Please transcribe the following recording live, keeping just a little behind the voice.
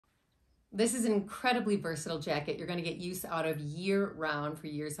This is an incredibly versatile jacket. You're going to get use out of year round for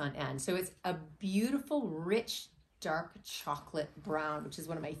years on end. So it's a beautiful, rich, dark chocolate brown, which is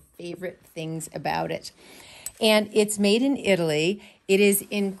one of my favorite things about it. And it's made in Italy. It is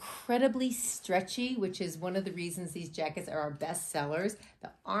incredibly stretchy, which is one of the reasons these jackets are our best sellers.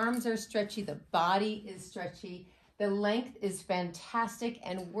 The arms are stretchy, the body is stretchy. The length is fantastic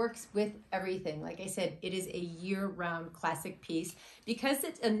and works with everything. Like I said, it is a year-round classic piece. Because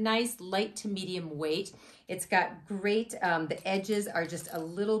it's a nice light to medium weight, it's got great, the edges are just a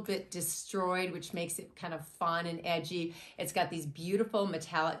little bit destroyed, which makes it kind of fun and edgy. It's got these beautiful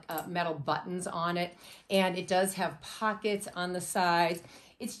metallic metal buttons on it, and it does have pockets on the sides.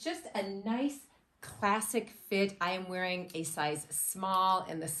 It's just a nice classic fit. I am wearing a size small,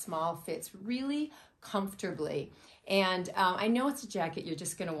 and the small fits really comfortably. And I know it's a jacket you're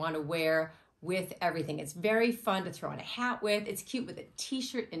just going to want to wear with everything. It's very fun to throw on a hat with. It's cute with a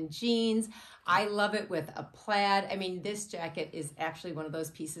t-shirt and jeans. I love it with a plaid. I mean, this jacket is actually one of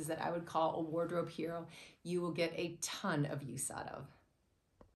those pieces that I would call a wardrobe hero. You will get a ton of use out of.